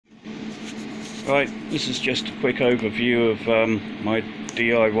Right, this is just a quick overview of my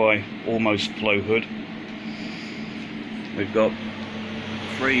DIY almost flow hood. We've got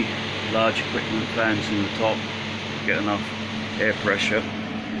 3 large equipment fans in the top to get enough air pressure.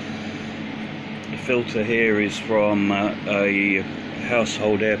 The filter here is from a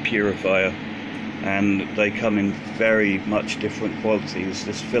household air purifier, and they come in very much different qualities.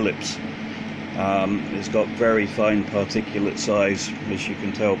 This Phillips it's got very fine particulate size, as you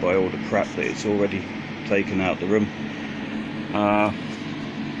can tell by all the crap that it's already taken out the room.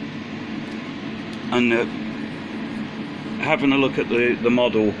 Having a look at the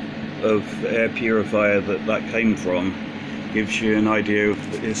model of air purifier that came from gives you an idea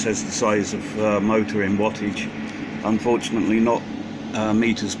of, it says the size of motor in wattage, unfortunately not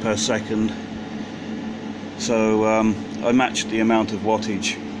meters per second. So I matched the amount of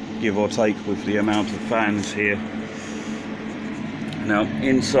wattage, give or take, with the amount of fans here. Now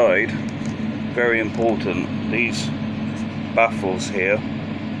inside, very important, these baffles here,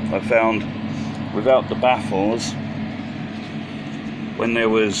 I found without the baffles, when there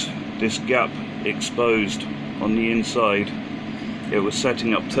was this gap exposed on the inside, it was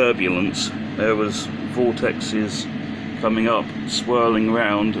setting up turbulence. There was vortices coming up, swirling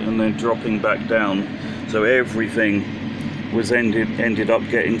around and then dropping back down, so everything was ended up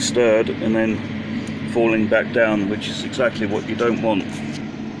getting stirred and then falling back down, which is exactly what you don't want.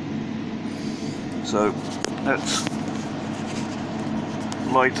 So let's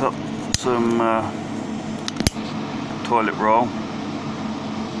light up some toilet roll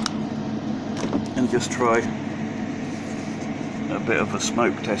and just try a bit of a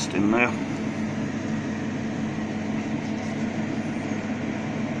smoke test in there.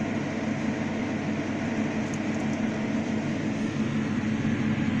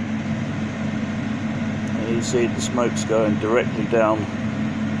 You see the smoke's going directly down.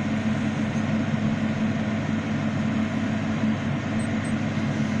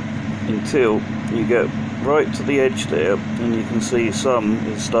 Until you get right to the edge there, and you can see some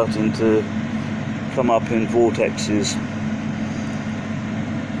is starting to come up in vortexes.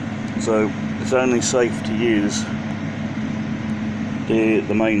 So it's only safe to use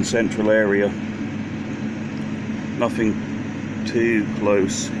the main central area. Nothing too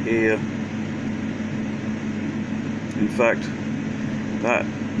close here. In fact,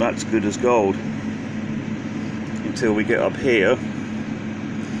 that's good as gold until we get up here,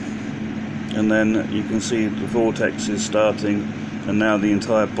 and then you can see the vortexes starting, and now the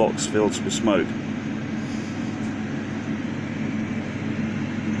entire box fills with smoke.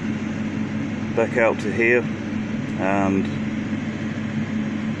 Back out to here, and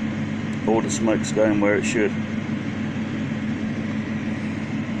all the smoke's going where it should.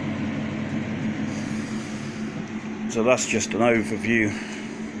 So that's just an overview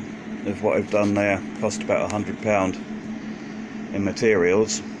of what I've done there. Cost about £100 in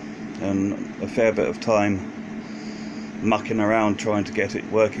materials and a fair bit of time mucking around trying to get it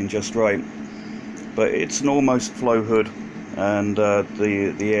working just right. But it's an almost flow hood, and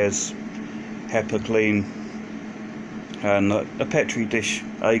the air's HEPA clean, and a Petri dish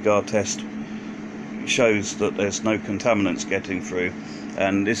agar test shows that there's no contaminants getting through.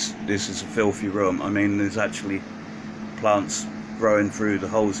 And this is a filthy room. I mean, there's actually plants growing through the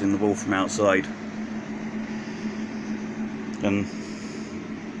holes in the wall from outside, and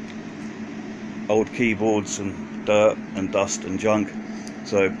old keyboards and dirt and dust and junk.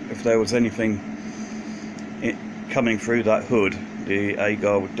 So if there was anything coming through that hood, the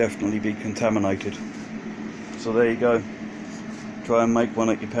agar would definitely be contaminated. So there you go, try and make one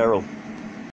at your peril.